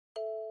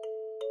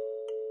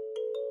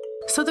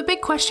So the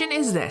big question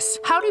is this: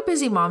 how do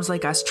busy moms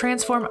like us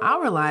transform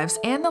our lives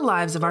and the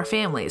lives of our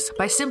families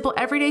by simple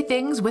everyday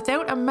things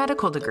without a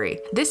medical degree?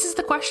 This is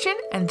the question,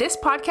 and this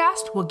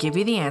podcast will give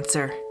you the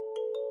answer.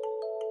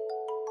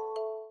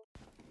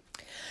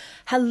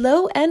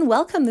 Hello and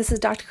welcome. This is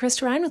Dr.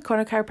 Krista Ryan with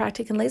Corner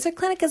Chiropractic and Laser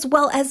Clinic, as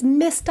well as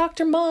Miss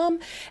Dr. Mom.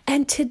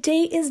 And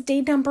today is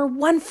day number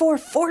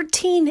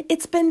 1414.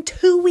 It's been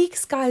 2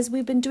 weeks, guys.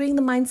 We've been doing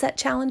the Mindset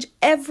Challenge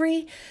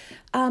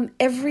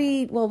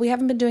we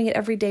haven't been doing it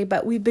every day,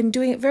 but we've been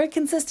doing it very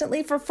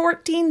consistently for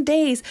 14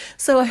 days.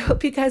 So I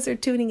hope you guys are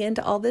tuning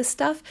into all this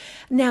stuff.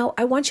 Now,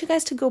 I want you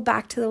guys to go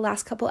back to the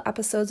last couple of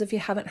episodes if you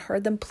haven't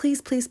heard them.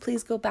 Please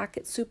go back.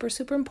 It's super,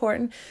 super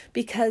important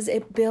because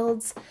it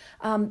builds,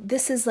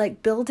 this is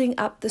like building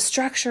up the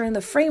structure and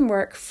the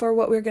framework for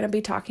what we're going to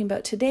be talking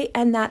about today,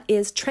 and that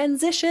is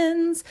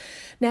transitions.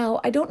 Now,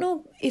 I don't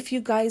know if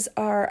you guys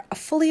are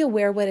fully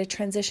aware what a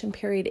transition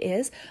period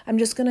is. I'm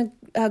just going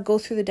to go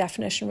through the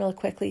definition really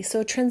quickly.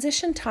 So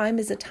transition time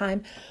is a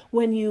time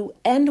when you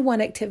end one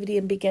activity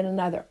and begin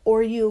another,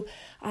 or you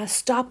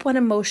stop one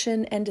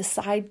emotion and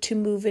decide to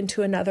move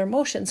into another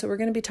emotion. So we're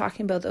going to be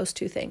talking about those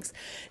two things.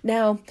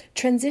 Now,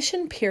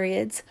 transition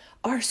periods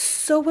are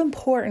so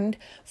important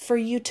for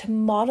you to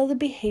model the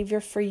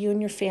behavior for you and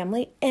your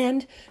family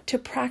and to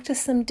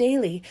practice them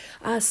daily.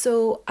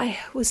 So I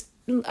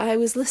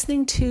was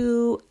listening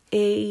to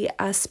a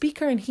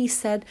speaker, and he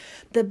said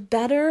the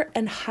better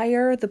and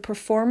higher the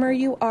performer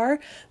you are,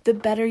 the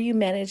better you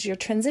manage your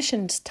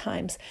transitions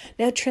times.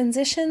 Now,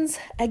 transitions,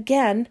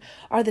 again,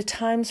 are the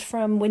times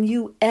from when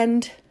you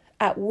end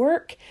at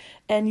work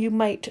and you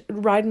might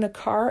ride in a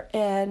car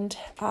and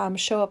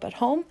show up at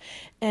home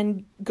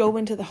and go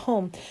into the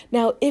home.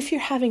 Now, if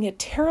you're having a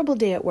terrible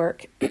day at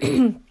work,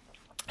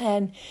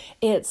 and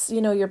it's,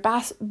 your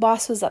boss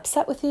was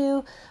upset with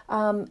you.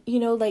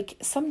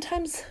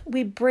 Sometimes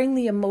we bring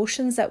the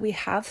emotions that we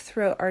have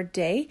throughout our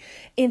day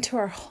into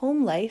our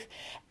home life,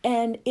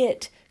 and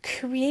it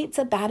creates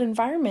a bad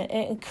environment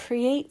and it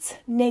creates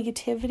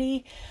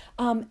negativity.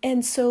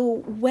 And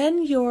so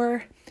when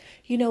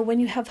when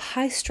you have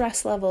high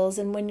stress levels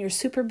and when you're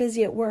super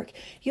busy at work,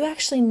 you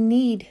actually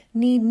need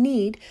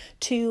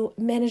to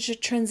manage your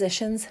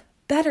transitions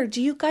better.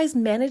 Do you guys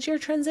manage your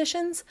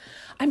transitions?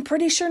 I'm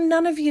pretty sure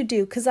none of you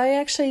do, because I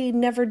actually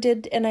never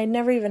did, and I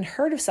never even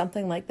heard of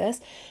something like this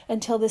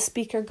until the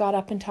speaker got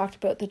up and talked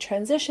about the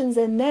transitions,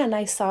 and then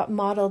I saw it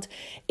modeled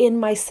in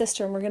my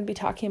sister, and we're going to be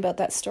talking about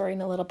that story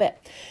in a little bit.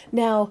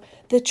 Now,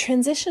 the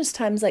transitions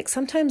times,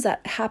 sometimes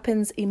that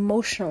happens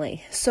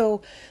emotionally.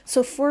 So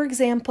for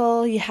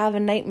example, you have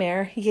a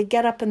nightmare, you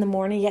get up in the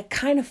morning, you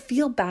kind of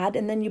feel bad,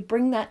 and then you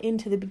bring that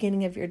into the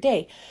beginning of your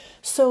day.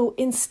 So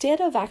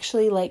instead of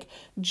actually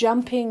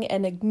jumping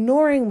and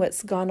ignoring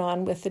what's gone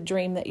on with the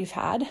dream that you've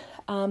had,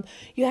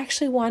 you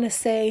actually want to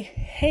say,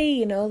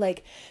 hey,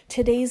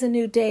 today's a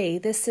new day.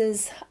 This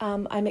is,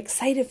 I'm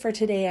excited for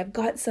today. I've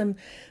got some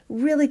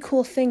really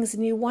cool things.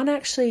 And you want to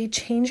actually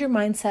change your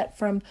mindset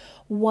from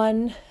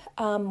one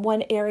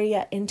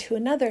area into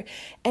another.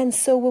 And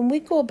so when we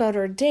go about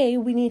our day,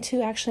 we need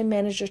to actually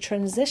manage our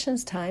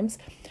transitions times,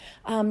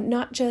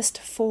 not just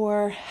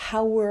for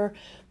how we're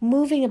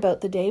moving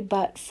about the day,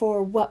 but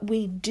for what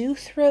we do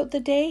throughout the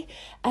day,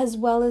 as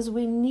well as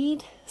we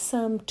need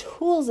some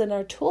tools in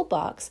our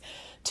toolbox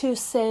to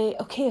say,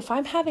 okay, if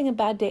I'm having a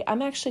bad day,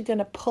 I'm actually going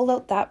to pull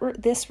out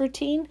this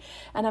routine,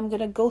 and I'm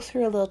going to go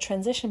through a little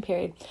transition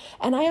period.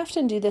 And I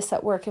often do this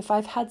at work. If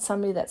I've had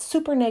somebody that's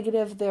super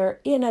negative,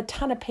 they're in a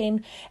ton of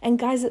pain, and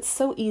guys, it's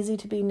so easy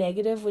to be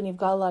negative when you've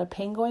got a lot of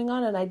pain going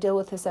on, and I deal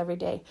with this every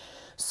day.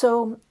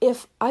 So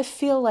if I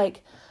feel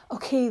like,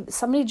 okay,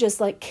 somebody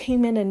just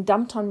came in and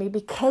dumped on me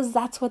because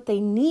that's what they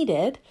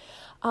needed,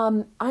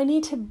 I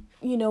need to,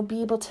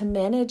 be able to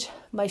manage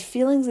my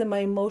feelings and my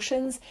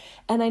emotions,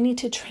 and I need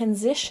to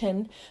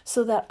transition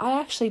so that I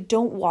actually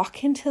don't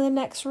walk into the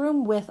next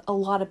room with a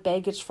lot of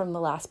baggage from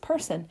the last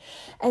person.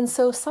 And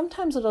so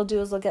sometimes what I'll do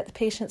is I'll get the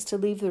patients to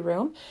leave the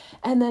room,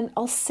 and then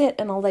I'll sit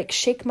and I'll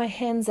shake my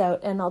hands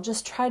out, and I'll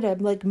just try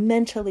to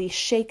mentally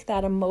shake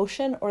that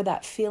emotion or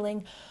that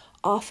feeling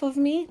off of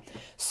me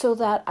so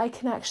that I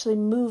can actually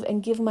move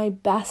and give my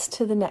best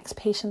to the next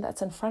patient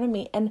that's in front of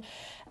me. And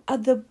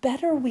the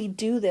better we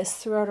do this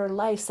throughout our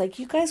lives,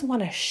 you guys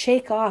want to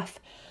shake off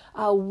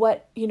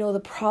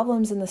the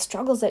problems and the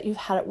struggles that you've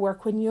had at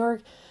work when you're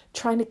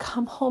trying to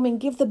come home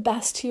and give the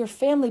best to your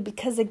family.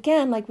 Because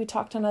again, like we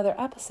talked on other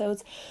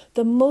episodes,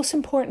 the most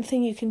important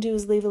thing you can do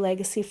is leave a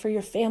legacy for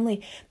your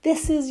family.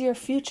 This is your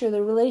future.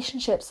 The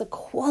relationships, the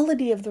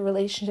quality of the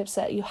relationships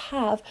that you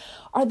have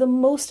are the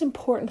most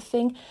important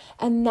thing.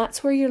 And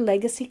that's where your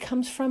legacy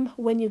comes from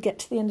when you get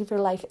to the end of your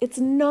life. It's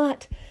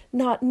not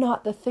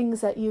the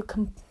things that you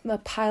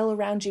pile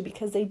around you,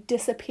 because they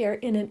disappear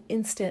in an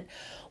instant.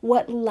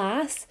 What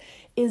lasts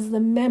is the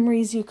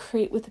memories you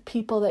create with the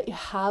people that you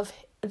have,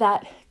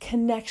 that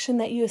connection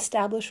that you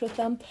establish with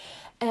them,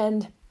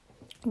 and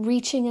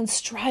reaching and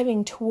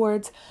striving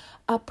towards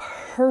a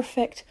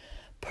perfect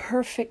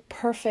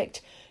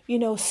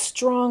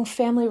strong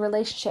family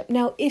relationship.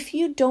 Now, if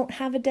you don't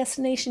have a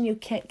destination, you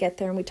can't get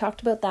there. And we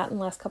talked about that in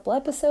the last couple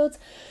episodes.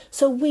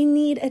 So we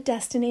need a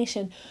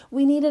destination.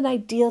 We need an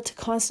ideal to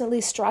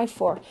constantly strive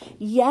for.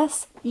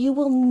 Yes, you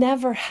will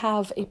never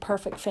have a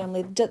perfect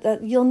family.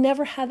 You'll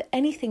never have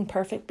anything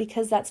perfect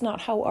because that's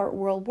not how our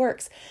world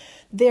works.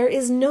 There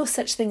is no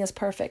such thing as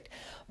perfect,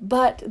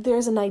 but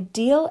there's an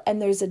ideal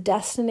and there's a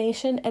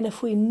destination. And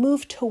if we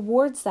move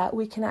towards that,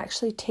 we can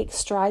actually take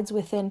strides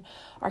within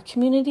our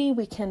community.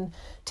 We can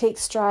take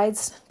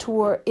strides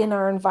in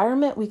our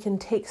environment. We can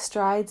take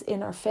strides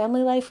in our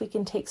family life. We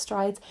can take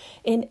strides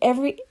in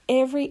every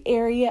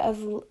area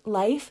of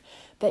life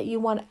that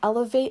you want to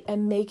elevate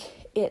and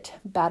make it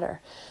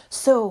better.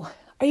 So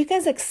are you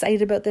guys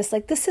excited about this?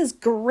 This is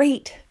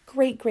great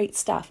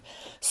stuff.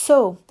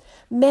 So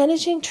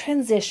managing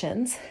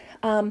transitions.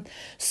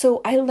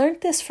 So I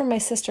learned this from my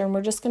sister, and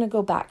we're just going to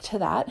go back to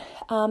that.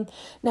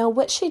 Now,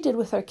 what she did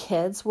with her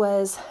kids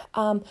was,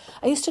 I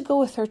used to go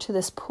with her to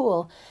this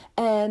pool,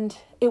 and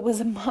it was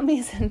a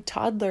mommies and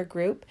toddler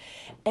group,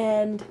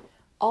 and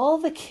all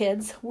the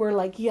kids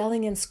were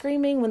yelling and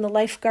screaming when the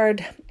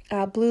lifeguard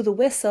blew the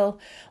whistle.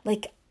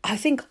 I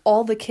think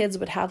all the kids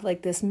would have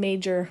this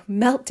major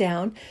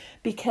meltdown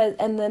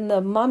and then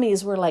the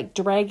mummies were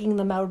dragging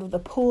them out of the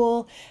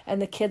pool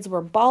and the kids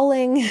were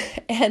bawling.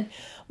 And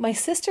my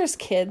sister's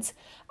kids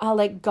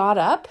got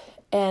up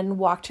and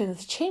walked to the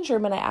change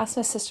room. And I asked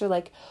my sister,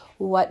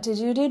 what did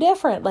you do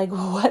different?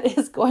 What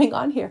is going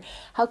on here?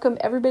 How come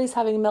everybody's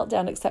having a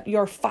meltdown except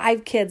your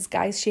 5 kids,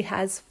 guys? She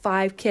has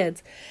 5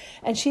 kids.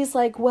 And she's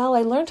like, well,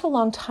 I learned a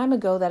long time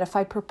ago that if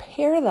I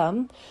prepare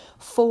them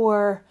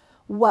for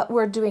what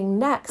we're doing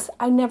next,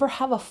 I never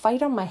have a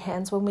fight on my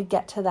hands when we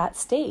get to that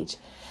stage.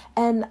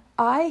 And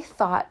I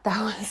thought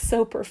that was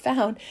so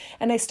profound.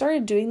 And I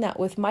started doing that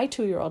with my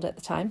 2-year-old at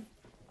the time.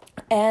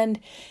 And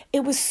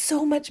it was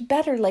so much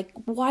better.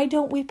 Why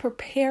don't we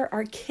prepare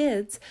our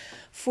kids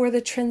for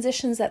the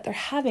transitions that they're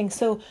having?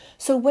 So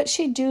what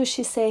she'd do is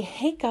she'd say,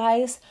 hey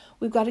guys,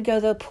 we've got to go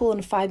to the pool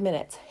in 5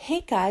 minutes.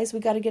 Hey guys, we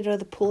got to get out of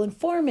the pool in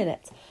 4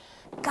 minutes.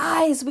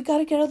 Guys, we got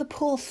to get out of the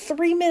pool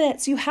 3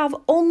 minutes. You have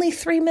only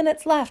 3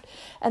 minutes left.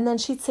 And then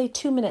she'd say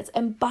 2 minutes.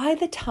 And by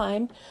the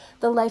time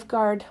the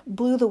lifeguard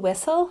blew the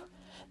whistle,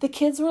 the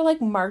kids were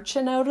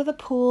marching out of the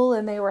pool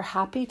and they were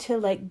happy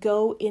to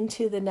go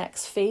into the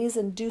next phase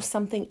and do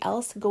something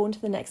else, go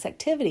into the next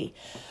activity.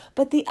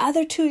 But the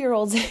other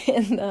 2-year-olds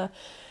in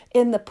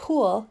the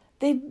pool,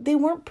 they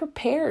weren't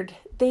prepared.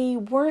 They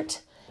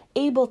weren't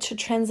able to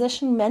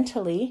transition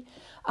mentally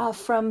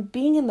from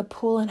being in the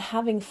pool and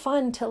having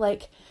fun to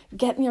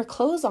getting your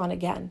clothes on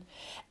again.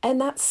 And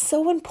that's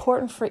so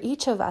important for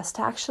each of us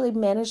to actually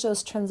manage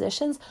those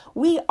transitions.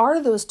 We are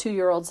those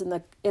 2-year-olds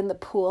in the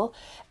pool,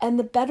 and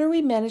the better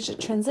we manage the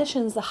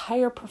transitions, the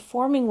higher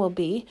performing we'll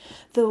be,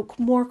 the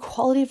more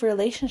quality of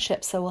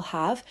relationships that we'll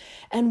have,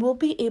 and we'll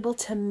be able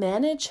to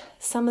manage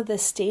some of the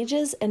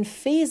stages and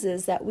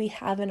phases that we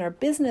have in our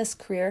business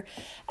career,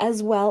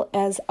 as well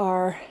as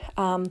our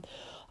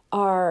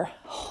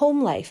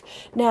home life.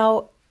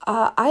 Now,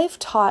 I've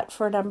taught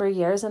for a number of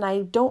years, and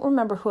I don't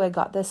remember who I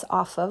got this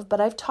off of, but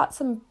I've taught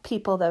some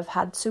people that have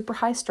had super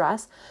high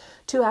stress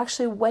to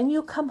actually, when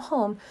you come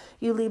home,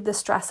 you leave the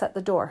stress at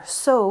the door.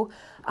 So,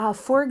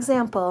 for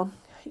example,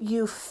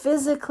 you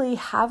physically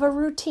have a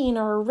routine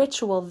or a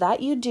ritual that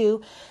you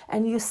do,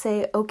 and you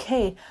say,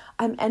 okay,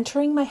 I'm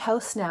entering my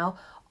house now,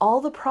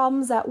 all the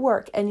problems at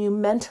work, and you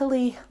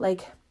mentally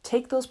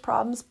take those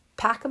problems,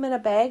 pack them in a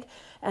bag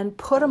and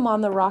put them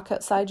on the rock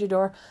outside your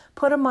door,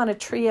 put them on a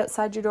tree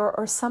outside your door,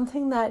 or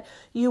something that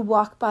you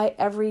walk by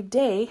every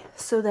day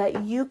so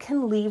that you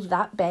can leave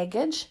that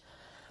baggage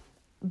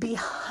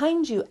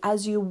behind you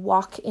as you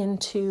walk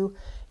into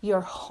your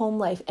home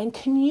life. And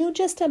can you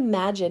just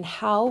imagine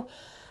how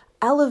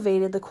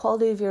elevated the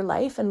quality of your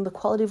life and the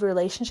quality of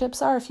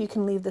relationships are if you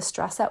can leave the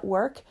stress at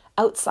work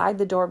outside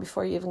the door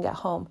before you even get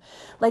home?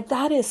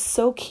 That is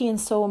so key and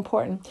so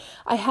important.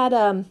 I had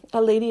a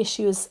lady,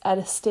 she was at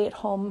a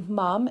stay-at-home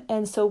mom,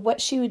 and so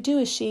what she would do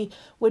is she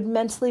would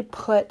mentally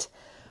put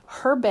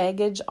her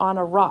baggage on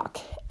a rock,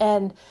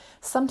 and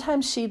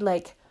sometimes she'd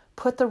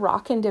put the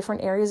rock in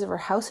different areas of her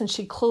house and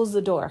she'd close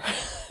the door.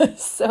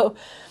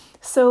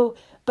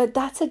 But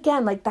that's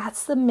again,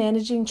 that's the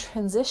managing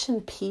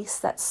transition piece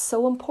that's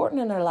so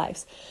important in our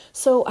lives.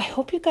 So I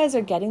hope you guys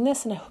are getting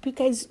this, and I hope you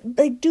guys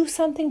do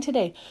something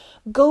today.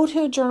 Go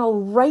to a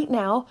journal right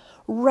now,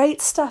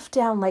 write stuff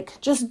down,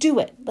 just do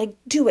it,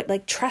 do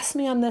it. Trust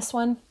me on this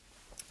one.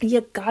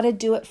 You got to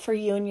do it for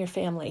you and your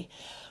family.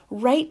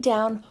 Write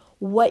down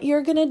what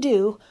you're going to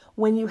do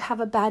when you have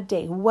a bad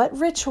day, what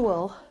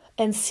ritual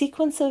and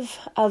sequence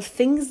of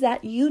things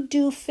that you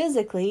do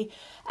physically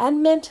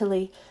and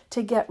mentally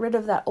to get rid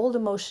of that old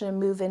emotion and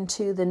move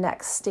into the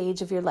next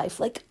stage of your life.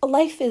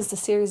 Life is a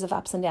series of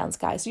ups and downs,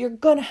 guys. You're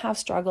going to have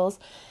struggles.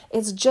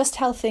 It's just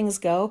how things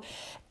go.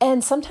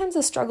 And sometimes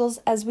the struggles,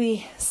 as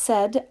we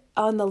said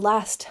on the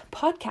last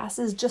podcast,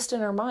 is just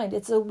in our mind.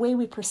 It's the way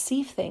we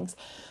perceive things.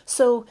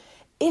 So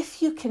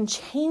if you can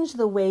change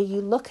the way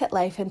you look at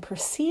life and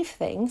perceive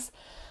things,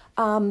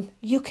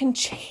 you can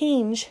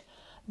change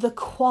the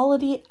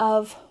quality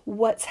of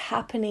what's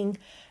happening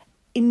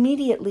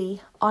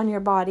immediately on your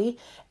body.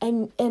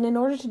 And in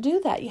order to do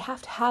that, you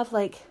have to have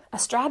like a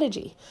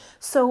strategy.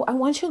 So I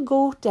want you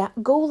to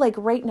go like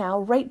right now,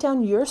 write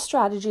down your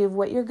strategy of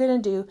what you're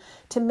going to do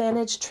to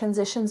manage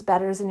transitions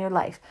better in your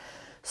life.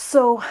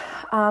 So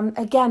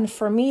again,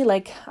 for me,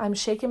 like I'm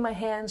shaking my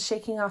hands,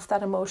 shaking off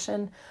that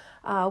emotion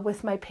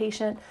with my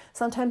patient.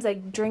 Sometimes I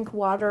drink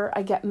water,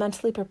 I get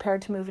mentally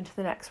prepared to move into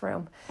the next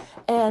room.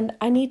 And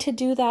I need to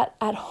do that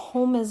at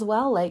home as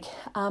well. Like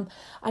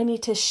I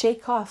need to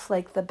shake off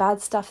like the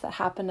bad stuff that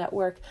happened at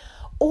work,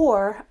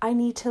 or I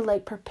need to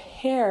like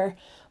prepare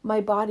my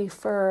body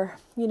for,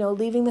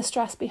 leaving the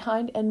stress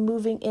behind and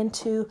moving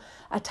into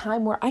a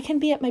time where I can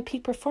be at my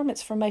peak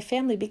performance for my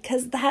family,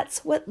 because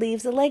that's what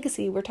leaves a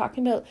legacy. We're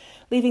talking about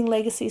leaving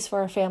legacies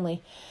for our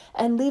family,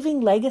 and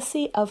leaving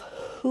legacy of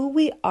who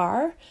we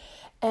are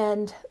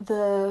and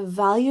the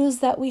values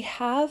that we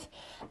have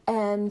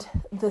and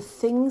the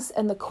things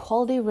and the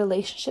quality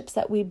relationships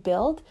that we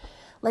build.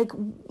 Like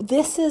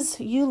this is,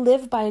 you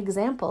live by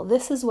example.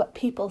 This is what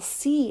people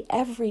see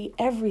every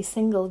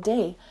single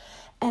day.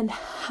 And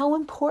how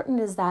important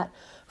is that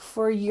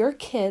for your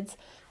kids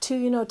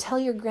to, tell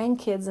your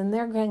grandkids and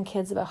their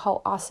grandkids about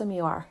how awesome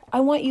you are? I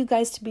want you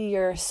guys to be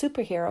your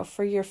superhero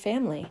for your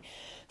family.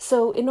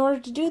 So in order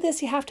to do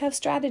this, you have to have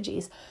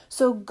strategies.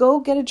 So go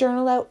get a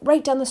journal out,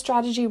 write down the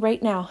strategy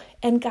right now.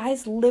 And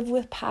guys, live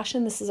with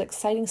passion. This is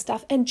exciting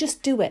stuff. And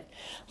just do it.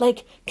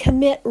 Like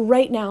commit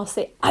right now.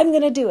 Say, I'm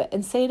going to do it.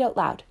 And say it out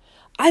loud.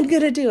 I'm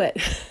going to do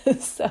it.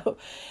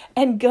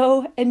 And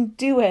go and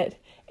do it.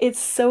 It's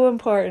so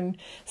important.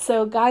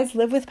 So guys,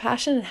 live with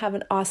passion and have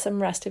an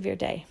awesome rest of your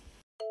day.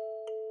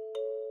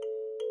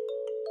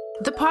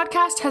 The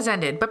podcast has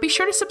ended, but be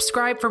sure to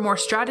subscribe for more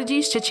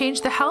strategies to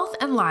change the health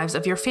and lives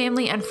of your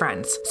family and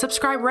friends.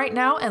 Subscribe right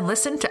now and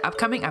listen to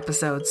upcoming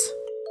episodes.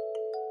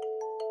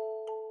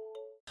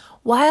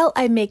 While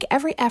I make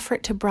every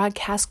effort to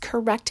broadcast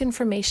correct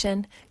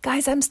information,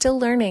 guys, I'm still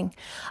learning.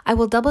 I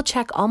will double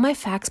check all my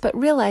facts, but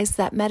realize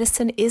that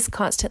medicine is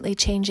constantly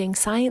changing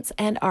science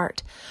and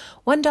art.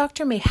 One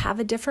doctor may have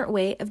a different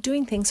way of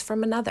doing things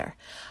from another.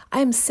 I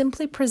am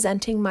simply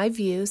presenting my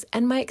views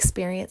and my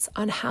experience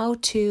on how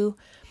to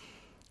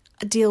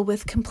deal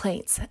with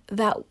complaints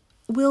that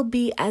will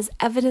be as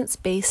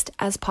evidence-based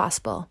as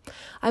possible.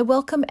 I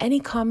welcome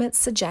any comments,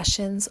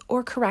 suggestions,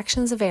 or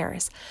corrections of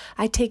errors.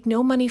 I take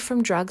no money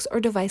from drugs or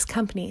device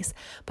companies.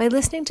 By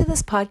listening to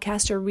this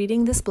podcast or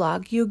reading this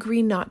blog, you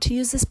agree not to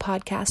use this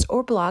podcast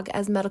or blog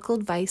as medical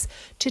advice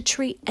to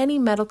treat any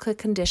medical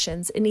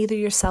conditions in either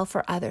yourself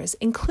or others,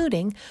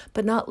 including,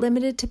 but not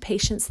limited to,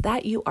 patients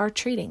that you are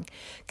treating.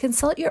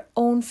 Consult your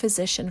own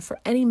physician for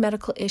any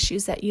medical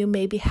issues that you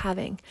may be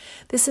having.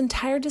 This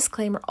entire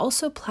disclaimer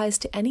also applies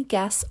to any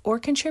guests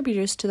or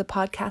contributors to the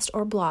podcast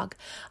or blog.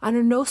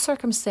 Under no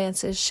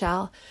circumstances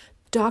shall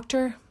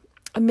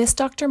Miss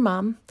Dr.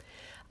 Mom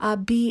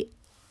be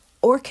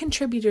or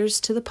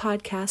contributors to the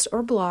podcast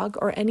or blog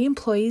or any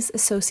employees,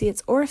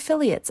 associates, or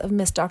affiliates of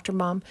Miss Dr.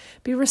 Mom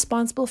be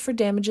responsible for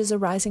damages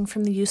arising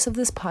from the use of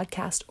this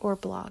podcast or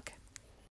blog.